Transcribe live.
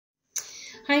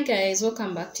Hi guys,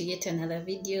 welcome back to yet another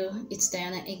video. It's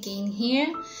Diana again here.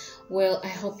 Well, I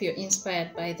hope you're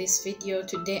inspired by this video.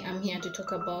 Today I'm here to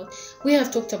talk about, we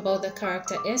have talked about the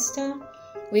character Esther,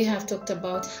 we have talked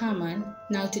about Haman.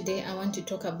 Now today I want to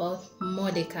talk about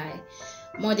Mordecai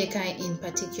in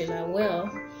particular.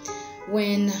 Well,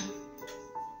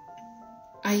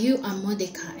 are you a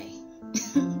Mordecai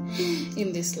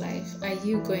in this life? Are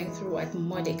you going through what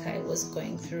Mordecai was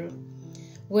going through?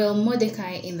 Well,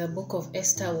 Mordecai in the book of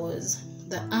Esther was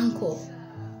the uncle.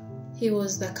 He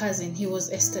was the cousin. He was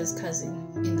Esther's cousin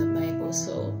in the Bible.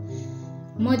 So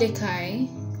Mordecai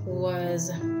was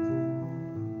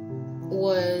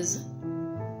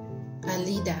a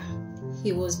leader.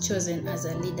 He was chosen as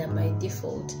a leader by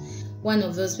default. One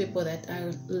of those people that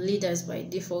are leaders by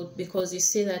default, because you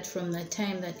see that from the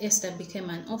time that Esther became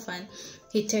an orphan,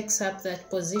 he takes up that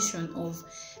position of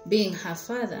being her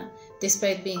father.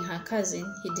 Despite being her cousin,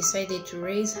 he decided to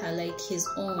raise her like his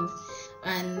own.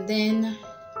 And then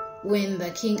when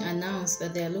the king announced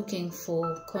that they are looking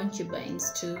for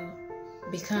concubines to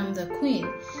become the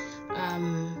queen,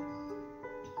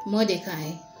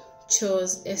 Mordecai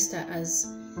chose Esther as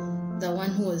the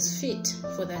one who was fit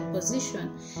for that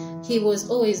position. He was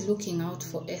always looking out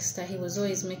for Esther. He was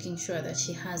always making sure that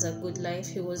she has a good life.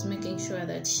 He was making sure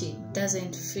that she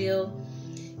doesn't feel,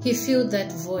 he filled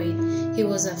that void. He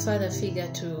was a father figure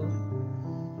to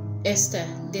Esther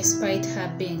despite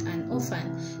her being an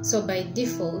orphan. So by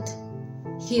default,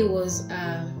 he was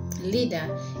a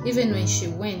leader. Even when she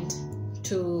went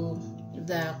to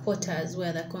the quarters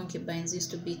where the concubines used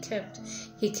to be kept,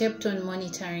 he kept on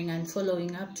monitoring and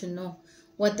following up to know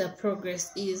what the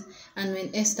progress is. And when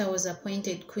Esther was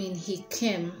appointed queen, he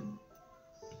came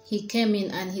in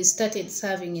and he started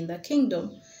serving in the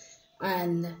kingdom,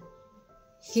 and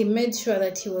he made sure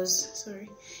that he was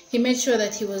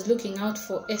looking out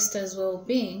for Esther's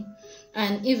well-being.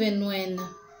 And even when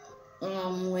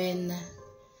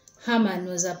Haman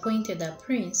was appointed a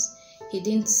prince, he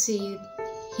didn't see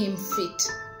him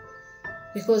fit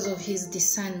because of his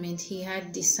discernment. He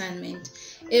had discernment.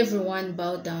 Everyone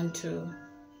bowed down to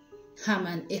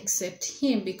Haman except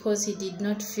him, because he did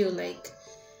not feel like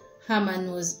Haman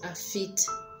was fit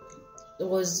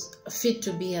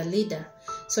to be a leader.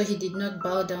 So he did not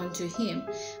bow down to him.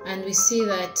 And we see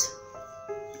that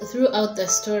throughout the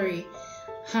story,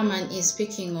 Haman is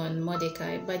picking on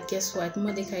Mordecai. But guess what?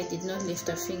 Mordecai did not lift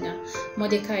a finger.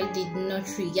 Mordecai did not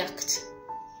react.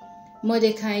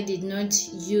 Mordecai did not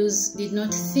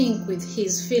think with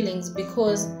his feelings,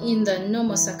 because in the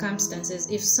normal circumstances,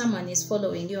 if someone is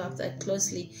following you up that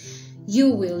closely, you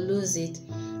will lose it.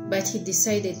 But he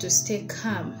decided to stay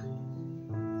calm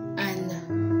and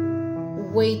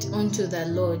wait unto the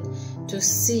Lord to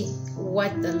see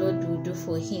what the Lord will do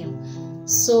for him.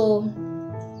 So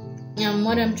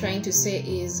what I'm trying to say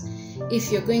is,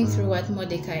 if you're going through what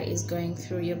Mordecai is going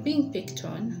through, you're being picked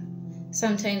on.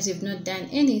 Sometimes you've not done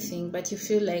anything, but you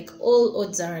feel like all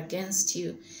odds are against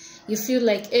you. You feel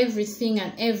like everything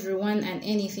and everyone and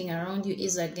anything around you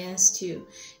is against you.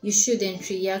 You shouldn't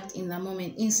react in the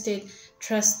moment. Instead,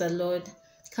 trust the Lord,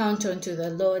 count onto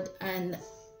the Lord, and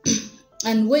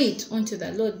wait unto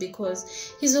the Lord, because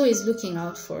he's always looking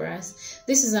out for us.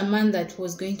 This is a man that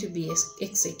was going to be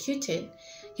executed.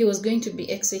 He was going to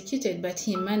be executed, but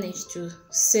he managed to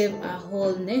save a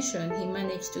whole nation. He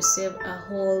managed to save a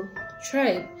whole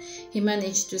tribe. He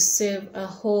managed to save a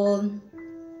whole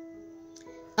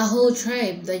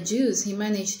tribe, the Jews. He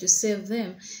managed to save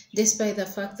them, despite the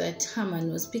fact that Haman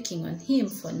was picking on him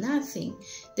for nothing,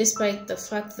 despite the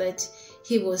fact that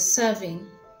he was serving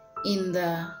in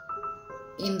the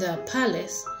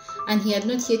palace, and he had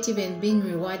not yet even been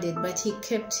rewarded, but he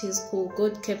kept his cool.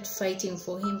 God kept fighting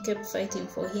for him,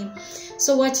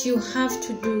 So what you have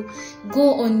to do,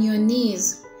 go on your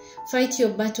knees, fight your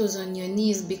battles on your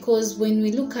knees, because when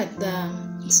we look at the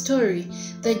story,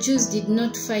 the Jews did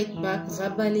not fight back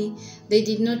verbally. They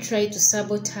did not try to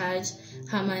sabotage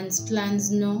Haman's plans.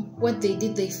 No, what they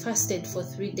did, they fasted for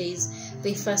 3 days.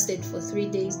 They fasted for 3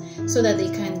 days so that they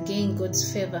can gain God's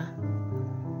favor.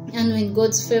 And when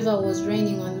God's favor was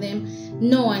raining on them,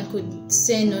 no one could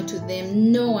say no to them.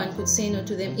 No one could say no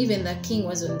to them. Even the king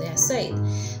was on their side.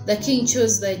 The king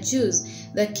chose the Jews.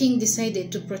 The king decided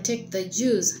to protect the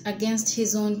Jews against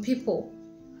his own people.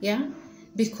 Yeah?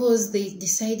 Because they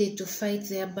decided to fight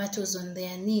their battles on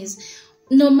their knees.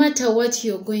 No matter what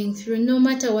you're going through, no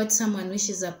matter what someone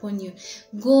wishes upon you,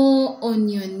 go on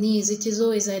your knees. It is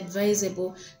always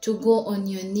advisable to go on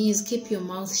your knees. Keep your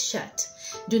mouth shut.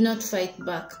 Do not fight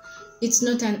back. It's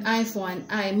not an eye for an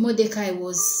eye. Mordecai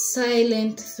was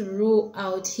silent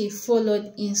throughout. He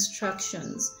followed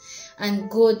instructions. And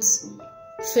God's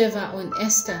favor on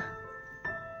Esther.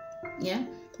 Yeah,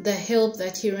 the help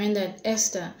that he rendered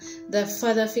Esther, the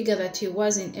father figure that he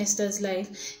was in Esther's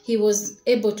life, he was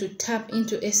able to tap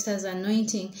into Esther's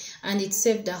anointing, and it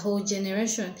saved the whole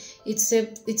generation. It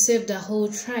saved the whole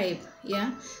tribe.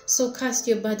 Yeah, so cast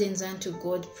your burdens unto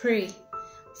God. Pray,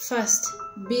 fast,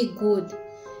 be good,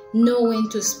 know when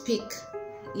to speak.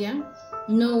 Yeah,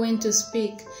 know when to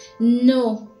speak,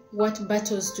 know what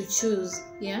battles to choose.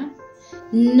 Yeah,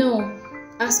 know,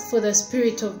 ask for the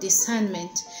spirit of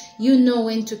discernment. You know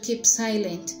when to keep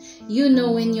silent. You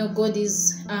know when your God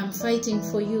is fighting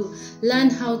for you.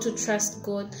 Learn how to trust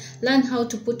God. Learn how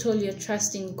to put all your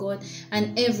trust in God,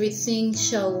 and everything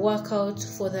shall work out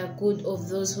for the good of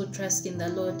those who trust in the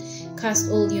Lord. Cast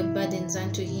all your burdens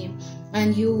unto him,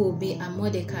 and you will be a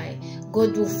Mordecai.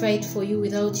 God will fight for you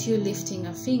without you lifting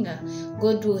a finger.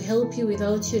 God will help you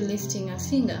without you lifting a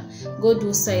finger. God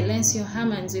will silence your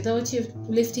Hamans without you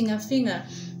lifting a finger.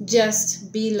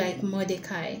 Just be like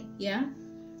Mordecai. Yeah,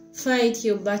 fight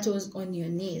your battles on your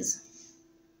knees.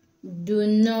 Do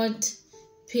not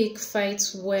pick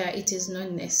fights where it is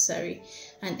not necessary,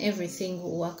 and everything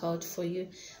will work out for you.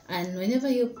 And whenever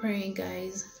you're praying,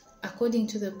 guys, according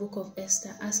to the book of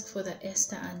Esther, ask for the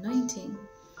Esther anointing.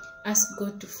 Ask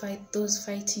God to fight those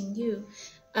fighting you.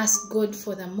 Ask God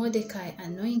for the Mordecai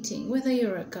anointing. Whether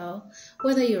you're a girl,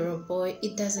 whether you're a boy,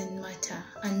 it doesn't matter.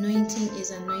 Anointing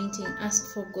is anointing.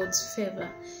 Ask for God's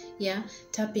favor. Yeah,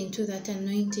 tap into that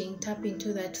anointing, tap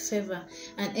into that favor,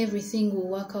 and everything will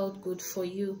work out good for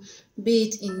you. Be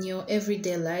it in your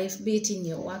everyday life, be it in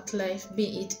your work life,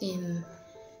 be it in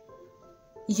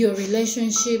your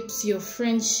relationships, your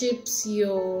friendships,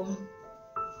 your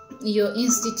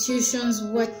institutions,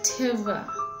 whatever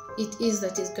it is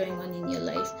that is going on in your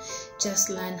life.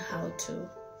 Just learn how to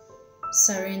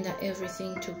surrender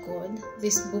everything to God.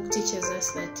 This book teaches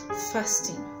us that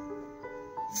fasting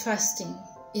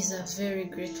is a very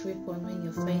great weapon when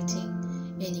you're fighting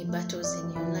any battles in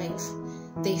your life.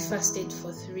 They fasted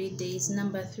for 3 days.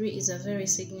 Number 3 is a very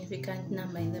significant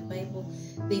number in the Bible.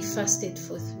 They fasted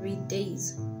for 3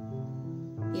 days.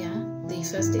 Yeah, they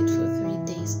fasted for 3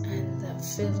 days, and the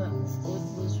favor of God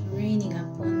was raining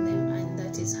upon them, and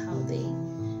that is how they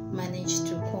managed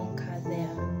to conquer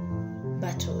their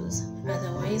battles.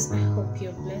 Otherwise, I hope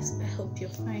you're blessed. I hope you're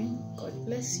fine. God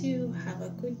bless you. Have a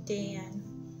good day, and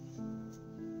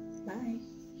bye.